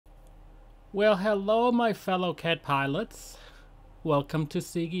Well, hello, my fellow cat pilots. Welcome to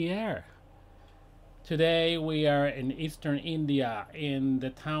Ziggy Air. Today we are in eastern India in the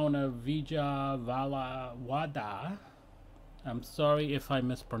town of Vijayawada. I'm sorry if I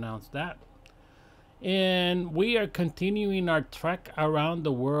mispronounced that. And we are continuing our trek around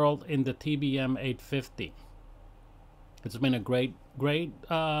the world in the TBM 850. It's been a great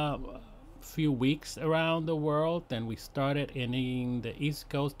few weeks around the world, and we started in the east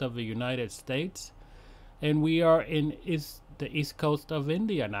coast of the United States, and we are in the east coast of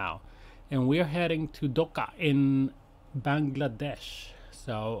India now, and we're heading to Dhaka in Bangladesh.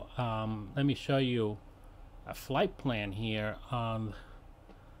 So let me show you a flight plan here on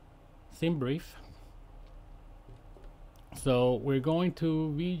SimBrief. So we're going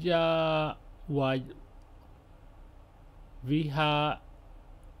to Vijayawada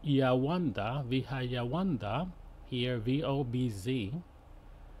here, VOBZ,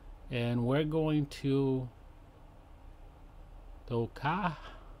 and we're going to Dhaka.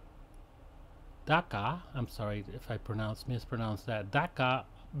 I'm sorry if I mispronounced that. Dhaka,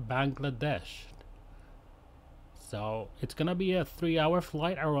 Bangladesh. So it's gonna be a 3-hour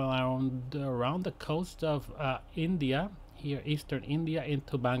flight around the coast of India, here eastern India,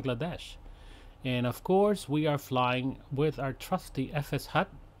 into Bangladesh. And of course we are flying with our trusty Fshud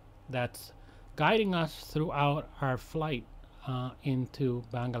that's guiding us throughout our flight into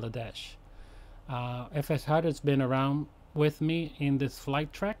Bangladesh. Fshud has been around with me in this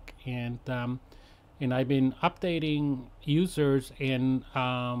flight trek, and I've been updating users and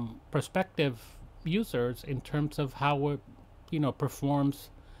prospective users in terms of how it performs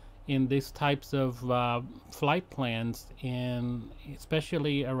in these types of flight plans, and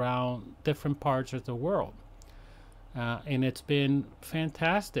especially around different parts of the world, and it's been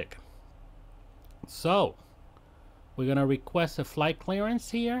fantastic. So we're gonna request a flight clearance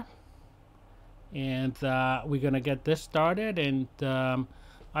here, and we're gonna get this started, and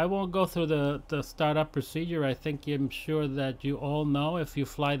I won't go through the startup procedure. I'm sure that you all know, if you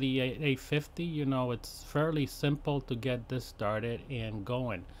fly the 850, it's fairly simple to get this started and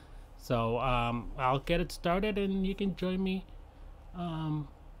going. So I'll get it started, and you can join me on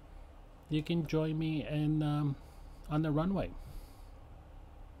the runway.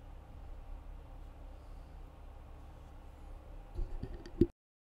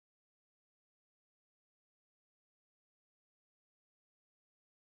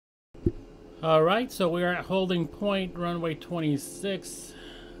 All right, so we are at holding point, runway 26.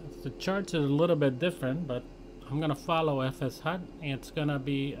 The charts are a little bit different, but I'm gonna follow Fshud. It's gonna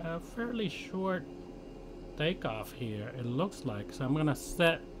be a fairly short takeoff here, it looks like. So I'm gonna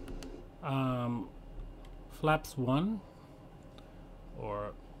set flaps 1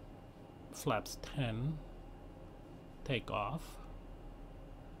 or flaps 10 takeoff.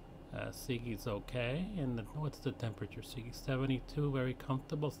 Ziggy's okay. And what's the temperature, Ziggy? 72, very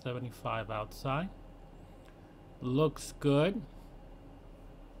comfortable. 75 outside. Looks good.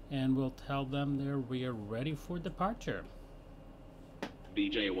 And we'll tell them we are ready for departure.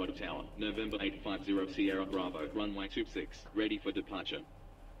 Vijayawada Tower, November 850 Sierra Bravo, runway 26, ready for departure.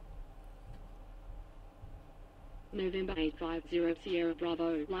 November 850 Sierra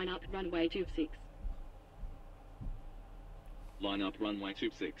Bravo, line up runway 26. Line up runway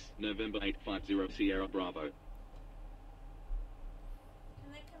 26, November 850 Sierra Bravo. Can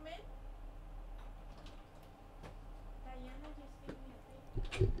I come in? Diana just gave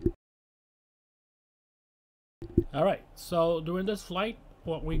me a All right, so during this flight,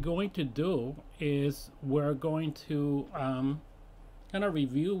 what we're going to do is we're going to kind of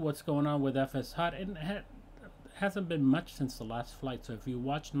review what's going on with Fshud. And it hasn't been much since the last flight, so if you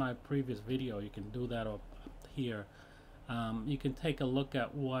watched my previous video, you can do that up here. You can take a look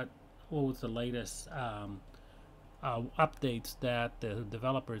at what was the latest updates that the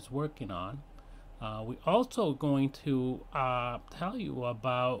developer is working on. We're also going to tell you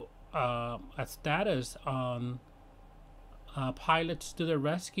about a status on pilots to the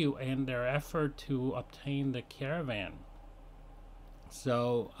rescue and their effort to obtain the Caravan.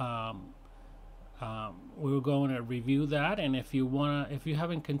 So we're going to review that, and if you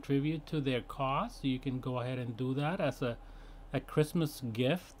haven't contributed to their cause, you can go ahead and do that as a Christmas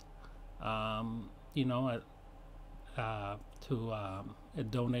gift, to a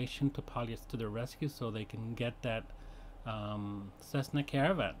donation to Pilots to the Rescue, so they can get that Cessna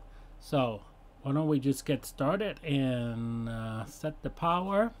Caravan. So why don't we just get started and set the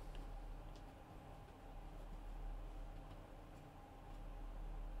power.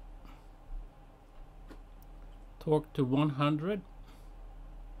 Torque to 100.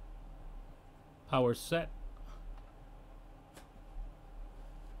 Power set.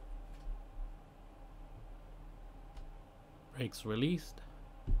 Brakes released.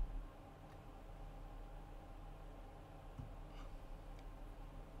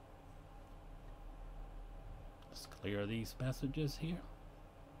 Let's clear these messages here.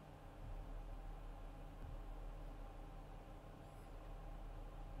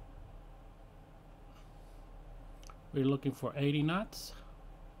 We're looking for 80 knots.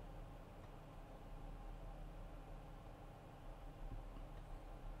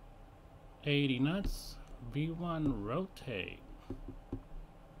 V1 rotate.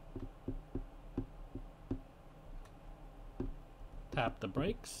 Tap the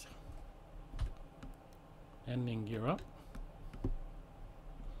brakes. Ending gear up.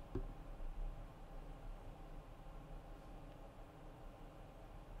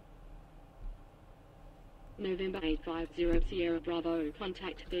 November 850 Sierra Bravo.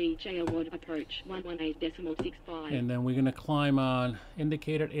 Contact BJ Award approach 118.65. And then we're going to climb on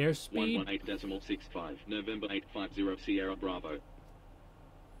indicated airspeed. 118.65. November 850 Sierra Bravo.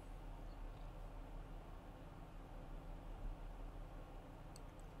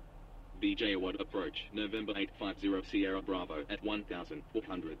 BJ Award approach. November 850 Sierra Bravo at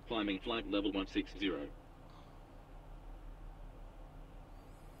 1,400. Climbing flight level 160.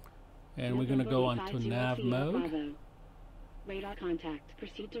 And we're going to go on to nav mode. Bravo. Radar contact.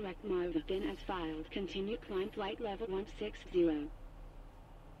 Proceed direct mode. Then as filed. Continue climb flight level 160.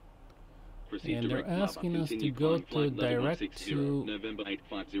 Proceed And they're direct Marva. asking us to Continue go climb flight to level direct 160. to November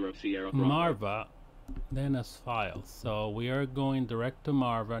 850 Sierra Bravo. Marva, then as filed. So we are going direct to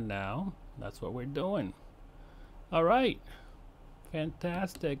Marva now. That's what we're doing. All right.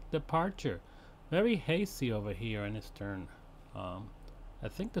 Fantastic departure. Very hazy over here in Eastern. I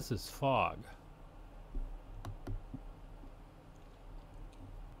think this is fog.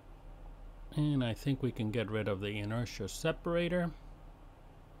 And I think we can get rid of the inertia separator.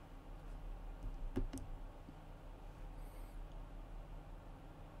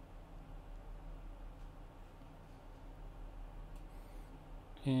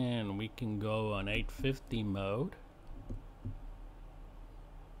 And we can go on 850 mode.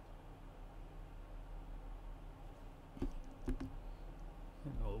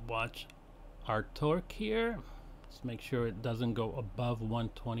 And we'll watch our torque here. Let's make sure it doesn't go above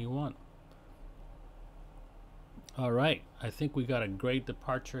 121. All right, I think we got a great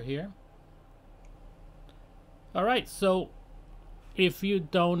departure here. All right, so if you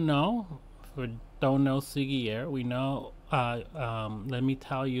don't know, Ziggy Air, we know, let me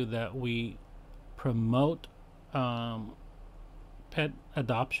tell you that we promote pet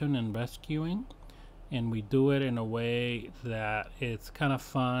adoption and rescuing, and we do it in a way that it's kind of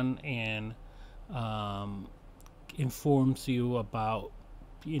fun and informs you about,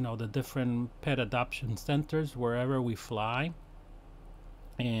 you know, the different pet adoption centers wherever we fly.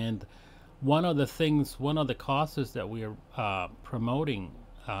 And one of the causes that we are promoting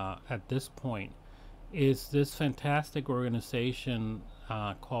at this point is this fantastic organization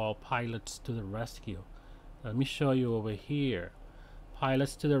called Pilots to the Rescue. Let me show you over here.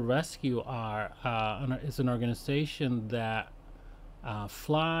 Pilots to the Rescue is an organization that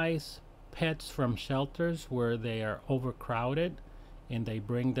flies pets from shelters where they are overcrowded, and they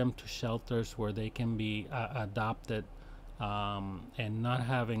bring them to shelters where they can be adopted, and not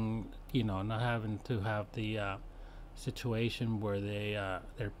having to have the situation where they're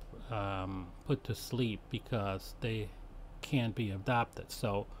put to sleep because they can't be adopted.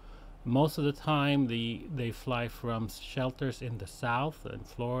 So most of the time they fly from shelters in the south, in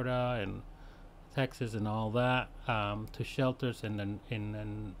Florida and Texas and all that, to shelters in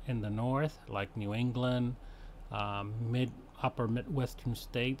the north, like New England, upper Midwestern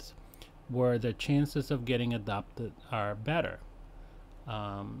states, where the chances of getting adopted are better.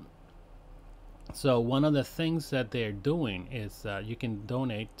 So one of the things that they're doing is you can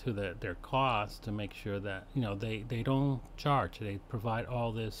donate to their cost to make sure that, you know, they don't charge. They provide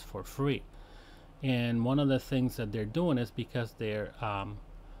all this for free. And one of the things that they're doing is because they're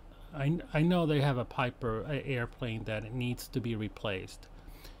I know they have a Piper airplane that it needs to be replaced,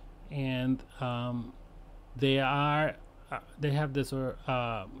 and they have this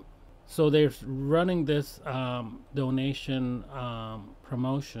so they're running this donation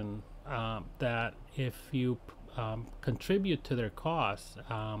promotion that if you contribute to their costs,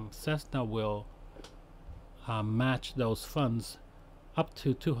 Cessna will match those funds up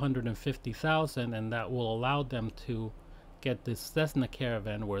to $250,000, and that will allow them to get this Cessna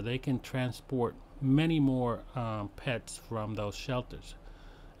Caravan where they can transport many more pets from those shelters.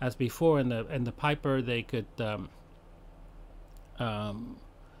 As before in the Piper, they could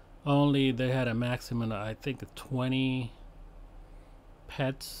only they had a maximum of, I think, 20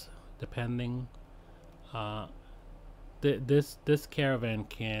 pets, depending, this caravan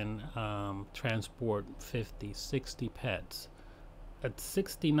can transport 50, 60 pets at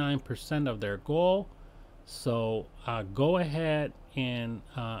 69% of their goal. So go ahead and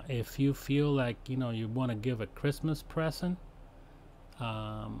if you feel like you want to give a Christmas present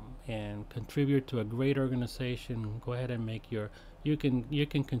and contribute to a great organization, go ahead and make you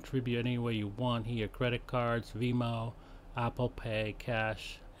can contribute any way you want here. Credit cards, Venmo, Apple Pay,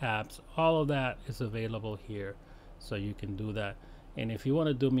 Cash apps, all of that is available here, so you can do that. And if you want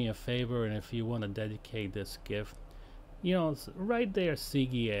to do me a favor, and if you want to dedicate this gift, it's right there,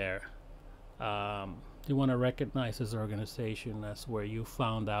 Ziggy Air. You want to recognize this organization. That's where you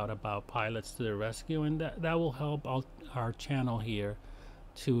found out about Pilots to the Rescue, and that will help our channel here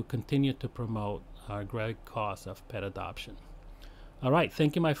to continue to promote our great cause of pet adoption. All right,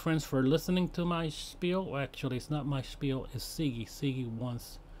 thank you, my friends, for listening to my spiel. Well, actually, it's not my spiel, it's Ziggy. Ziggy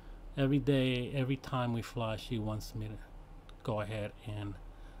wants, every day, every time we fly, she wants me to go ahead and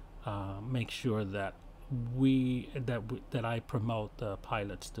make sure that I promote the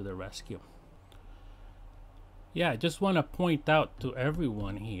Pilots to the Rescue. Yeah, I just want to point out to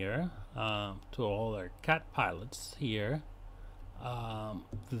everyone here, to all our cat pilots here,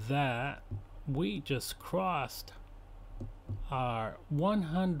 that we just crossed our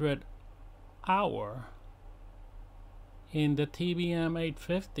 100 hour in the TBM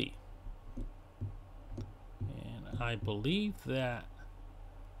 850, and I believe that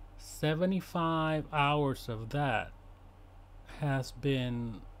 75 hours of that has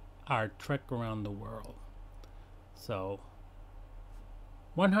been our trek around the world. So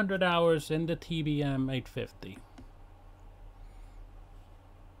 100 hours in the TBM 850.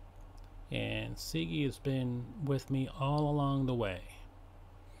 And Ziggy has been with me all along the way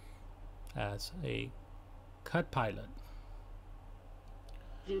as a cut pilot.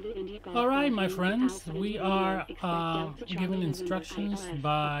 All right, my friends, we are given instructions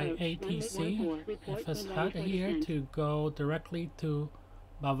by ATC Fshud here to go directly to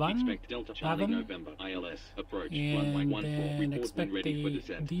Bavan, Expect Delta Charlie November ILS approach runway and 14, then report expect when ready for the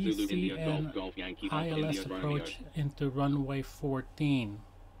descent. Zulu India Golf DC Golf Yankee and Alpha ILS India Romeo. approach into runway 14.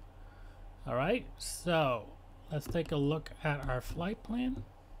 All right, so let's take a look at our flight plan,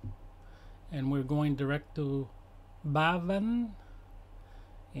 and we're going direct to Bavan,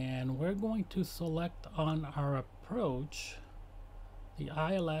 and we're going to select on our approach the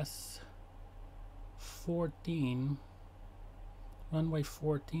ILS 14, runway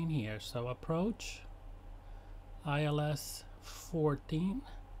 14 here. So approach ILS 14,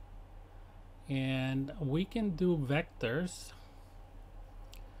 and we can do vectors,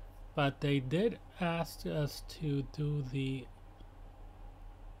 but they did ask us to do the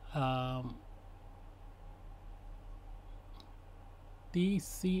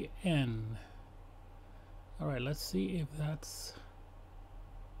DCN. All right, let's see if that's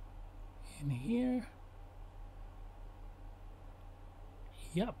in here.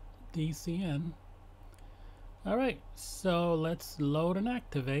 Yep, DCN. All right, so let's load and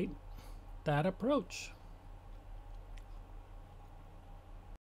activate that approach.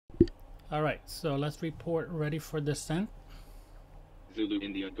 All right, so let's report ready for descent. Zulu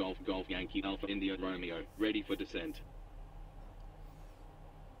India Golf Golf Yankee Alpha India Romeo, ready for descent.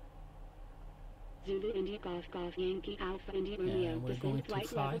 Zulu India Golf Golf Yankee Alpha India Romeo. And we're going Descend to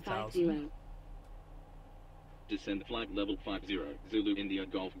flight level 50. 5,000. Descend flight level 50. Zulu India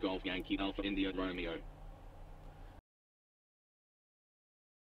Golf Golf Yankee Alpha India Romeo.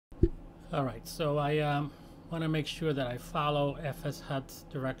 All right, so I want to make sure that I follow Fshud's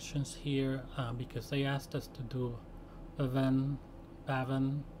directions here because they asked us to do Bavan,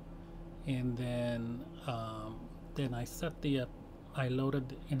 and then I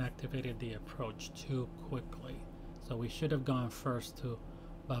loaded and activated the approach too quickly. So we should have gone first to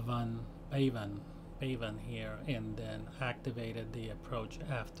Bavan here, and then activated the approach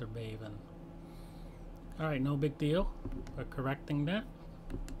after Bavan. All right, no big deal. We're correcting that.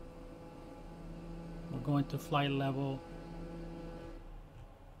 We're going to flight level.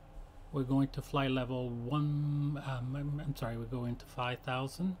 We're going to flight level 1. I'm sorry. We're going to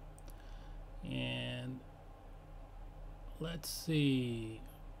 5,000, and let's see.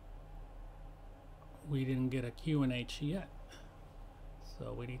 We didn't get a QNH yet,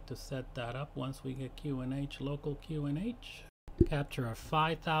 so we need to set that up. Once we get QNH, local QNH, capture our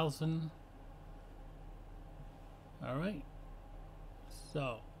 5,000. All right.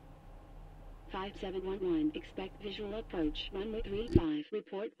 So. 5711, expect visual approach, runway 35,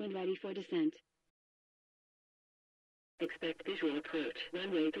 report when ready for descent. Expect visual approach,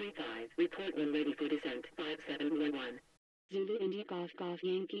 runway 35, report when ready for descent, 5711. Zulu India Golf Golf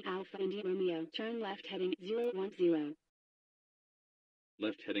Yankee Alpha India Romeo, turn left heading 010.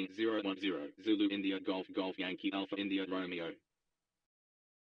 Left heading 010, Zulu India Golf Golf Yankee Alpha India Romeo.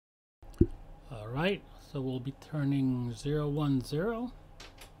 Alright, so we'll be turning 010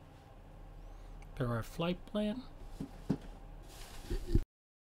 per our flight plan.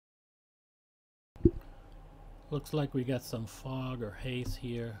 Looks like we got some fog or haze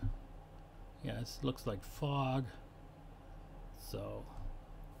here. Yeah, it looks like fog. So,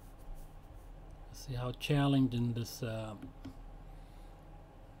 let's see how challenging this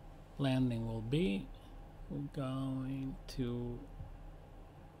landing will be. We're going to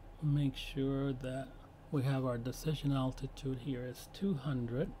make sure that we have our decision altitude here is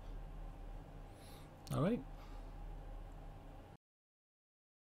 200. Alright.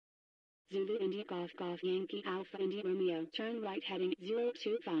 Zulu India Golf Golf Yankee Alpha India Romeo. Turn right heading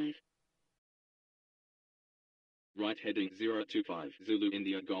 025. Right heading 025, Zulu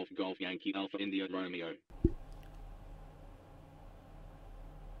India Golf Golf Yankee Alpha India Romeo.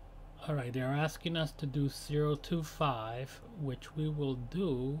 Alright, they're asking us to do 025, which we will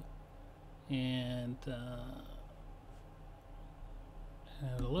do, and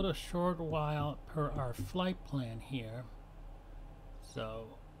in a little short while per our flight plan here.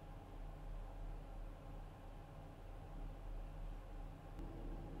 So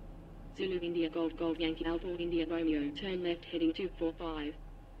Zulu India Golf Golf Yankee Alpha India Romeo. Turn left heading 245.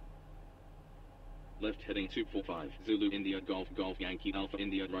 Left heading 245, Zulu India Golf Golf Yankee Alpha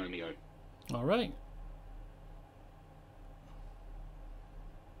India Romeo. alright.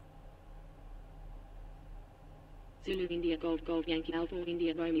 Zulu India Golf Golf Yankee Alpha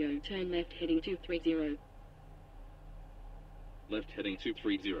India Romeo. Turn left heading 230. Left heading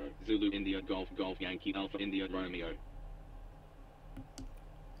 230, Zulu India Golf Golf Yankee Alpha India Romeo.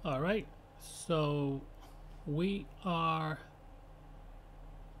 Alright, so we are,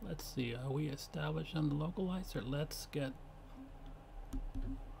 let's see, are we established on the localizer? Let's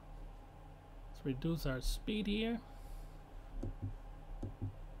reduce our speed here.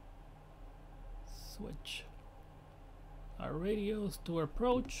 Switch our radios to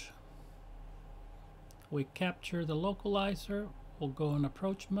approach. We capture the localizer. We'll go in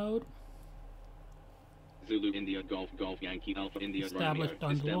approach mode. Zulu India Golf Golf Yankee Alpha India Established Romeo.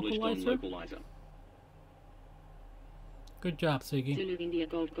 on the Established on localizer. localizer. Good job, Ziggy. Zulu India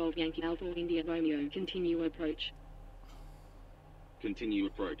Golf Golf Yankee Alpha India Romeo. Continue approach. Continue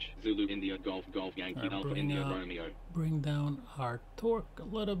approach. Zulu India Golf Golf Yankee Alpha India Romeo. Bring down our torque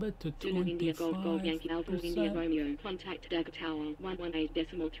a little bit to Zulu India Golf Golf Yankee Alpha India 25%. Romeo. Contact Decker Tower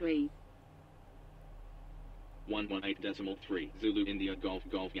 118.3. 118.3, Zulu India Golf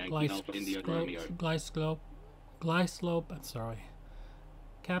Golf Yankee Alpha India Romeo. Glide slope, I'm sorry.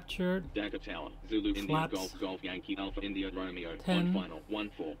 Captured. Dagger Tower, Zulu India Flaps. Golf Golf Yankee Alpha India Romeo. 10. One final,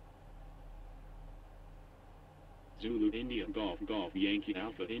 1-4. Zulu India Golf Golf Yankee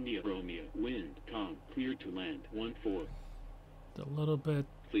Alpha India Romeo. Wind, calm, clear to land, 1-4. A little bit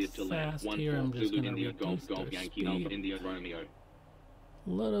Cleared to land, fast here. I'm 1-4, just Zulu going to India Golf reduce Golf their Yankee Alpha speed India Romeo. a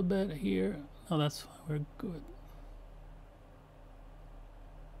little bit here. No, that's fine. We're good.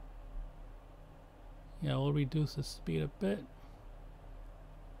 Yeah, we'll reduce the speed a bit.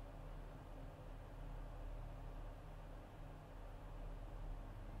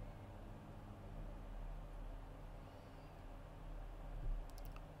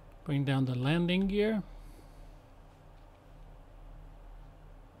 Bring down the landing gear.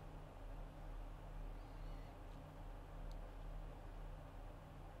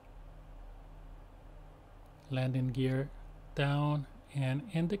 Landing gear down and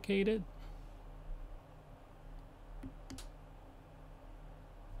indicated.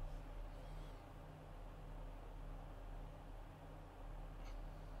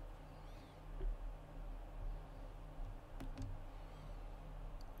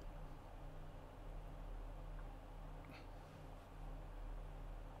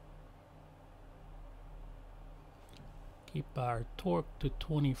 Keep our torque to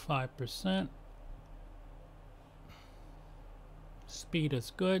 25%. Speed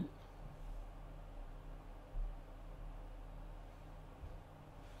is good.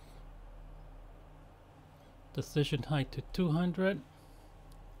 Decision height to 200.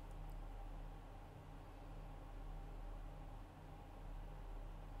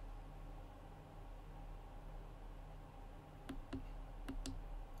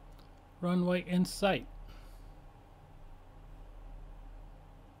 Runway in sight.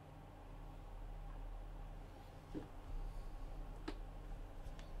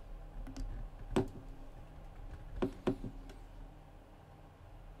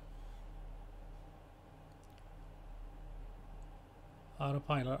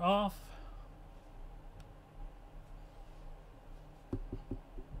 Autopilot off.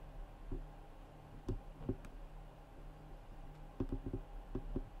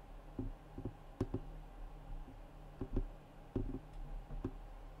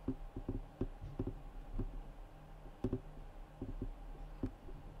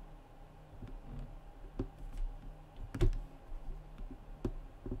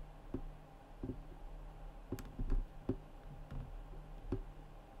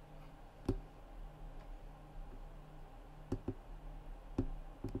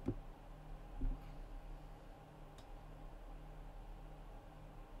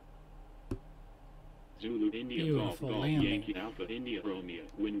 Zulu India Beautiful Golf landing. Yankee Alpha India Romeo.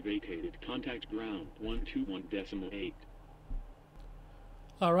 Wind vacated. Contact ground 121.8.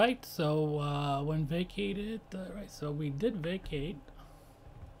 All right, so when vacated, right, so we did vacate,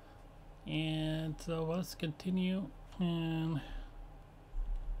 and so let's continue. And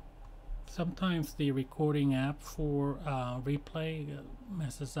sometimes the recording app for replay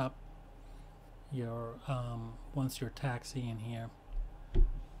messes up your once you're taxiing here,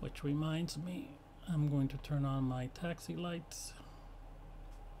 which reminds me, I'm going to turn on my taxi lights.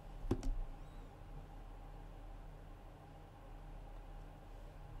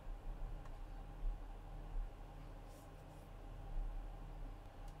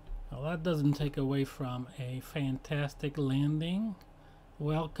 Well, that doesn't take away from a fantastic landing.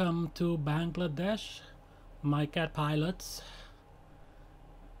 Welcome to Bangladesh, my cat pilots.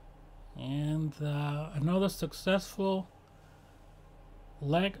 And another successful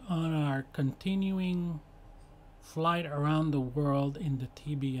leg on our continuing flight around the world in the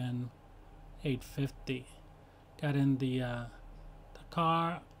TBN 850. Got in the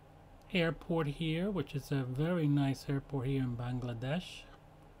Dhaka airport here, which is a very nice airport here in Bangladesh.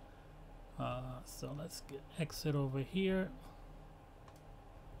 So let's exit over here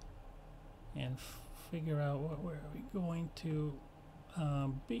and figure out where are we going to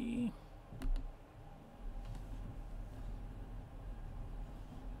be.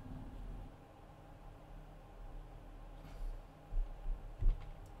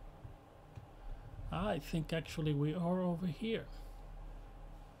 I think actually we are over here.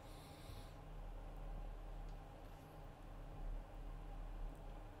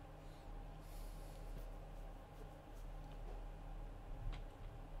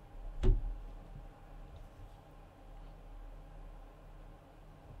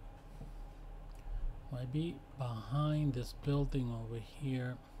 Might be behind this building over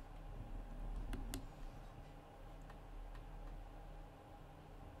here.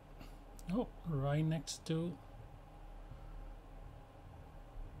 Oh, right next to.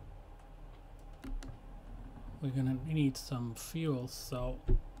 We're gonna need some fuel, so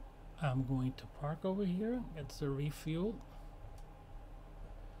I'm going to park over here, get some refuel.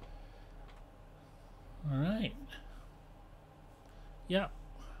 Alright. Yeah,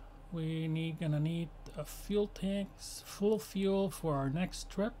 gonna need a fuel tanks, full fuel for our next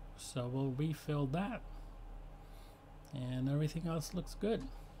trip, so we'll refill that. And everything else looks good.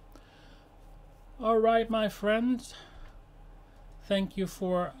 Alright, my friends, thank you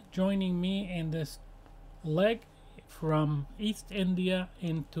for joining me in this leg from East India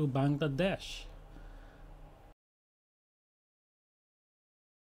into Bangladesh.